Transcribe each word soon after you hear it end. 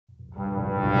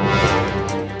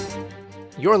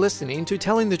You're listening to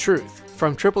Telling the Truth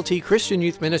from Triple T Christian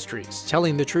Youth Ministries,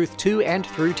 telling the truth to and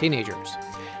through teenagers.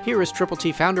 Here is Triple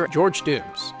T founder George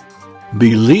Dooms.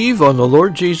 Believe on the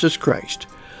Lord Jesus Christ.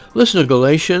 Listen to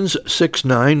Galatians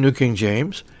 6:9, New King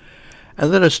James. And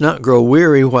let us not grow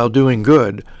weary while doing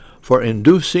good, for in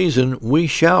due season we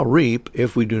shall reap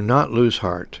if we do not lose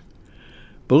heart.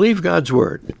 Believe God's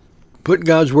Word. Put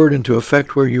God's Word into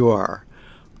effect where you are.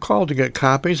 Call to get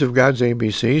copies of God's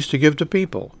ABCs to give to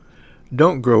people.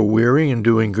 Don't grow weary in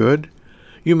doing good.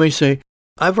 You may say,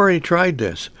 I've already tried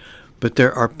this, but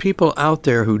there are people out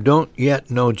there who don't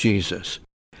yet know Jesus,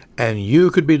 and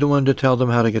you could be the one to tell them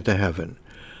how to get to heaven.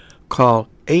 Call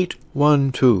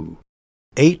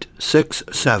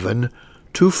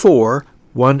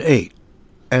 812-867-2418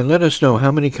 and let us know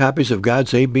how many copies of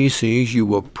God's ABCs you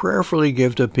will prayerfully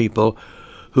give to people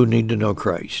who need to know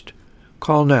Christ.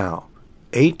 Call now,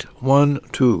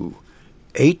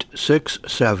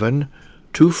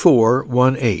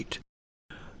 812-867-2418.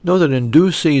 Know that in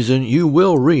due season you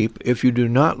will reap if you do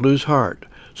not lose heart.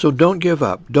 So don't give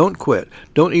up, don't quit,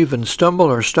 don't even stumble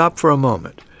or stop for a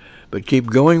moment, but keep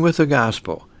going with the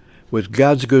gospel, with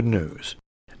God's good news.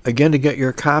 Again, to get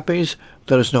your copies,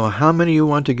 let us know how many you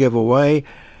want to give away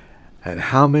and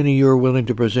how many you are willing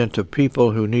to present to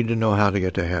people who need to know how to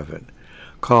get to heaven.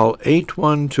 Call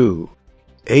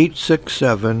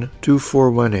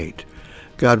 812-867-2418.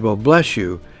 God will bless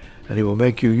you, and He will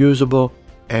make you usable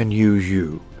and use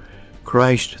you.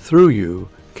 Christ, through you,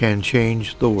 can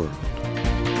change the world.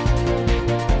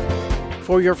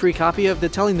 For your free copy of the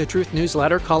Telling the Truth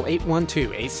newsletter, call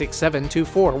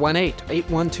 812-867-2418,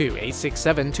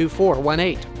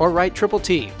 812-867-2418, or write Triple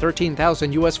T,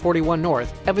 13,000 U.S. 41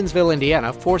 North, Evansville,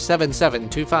 Indiana,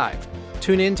 47725.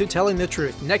 Tune in to Telling the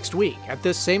Truth next week at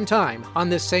this same time on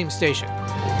this same station.